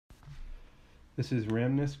This is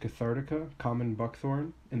Rhamnus cathartica, common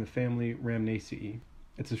buckthorn, in the family Rhamnaceae.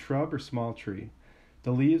 It's a shrub or small tree. The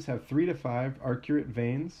leaves have 3 to 5 arcuate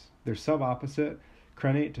veins. They're subopposite,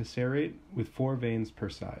 crenate to serrate, with 4 veins per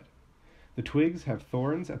side. The twigs have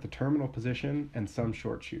thorns at the terminal position and some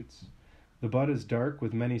short shoots. The bud is dark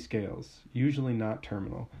with many scales, usually not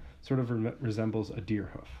terminal, sort of resembles a deer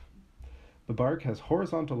hoof. The bark has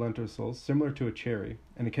horizontal lenticels similar to a cherry,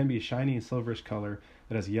 and it can be a shiny silverish color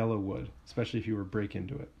that has yellow wood, especially if you were to break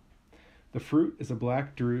into it. The fruit is a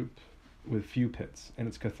black drupe with few pits, and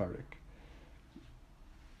it's cathartic.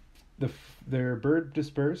 They're bird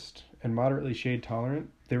dispersed and moderately shade tolerant.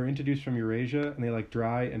 They were introduced from Eurasia, and they like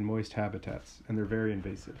dry and moist habitats, and they're very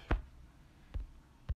invasive.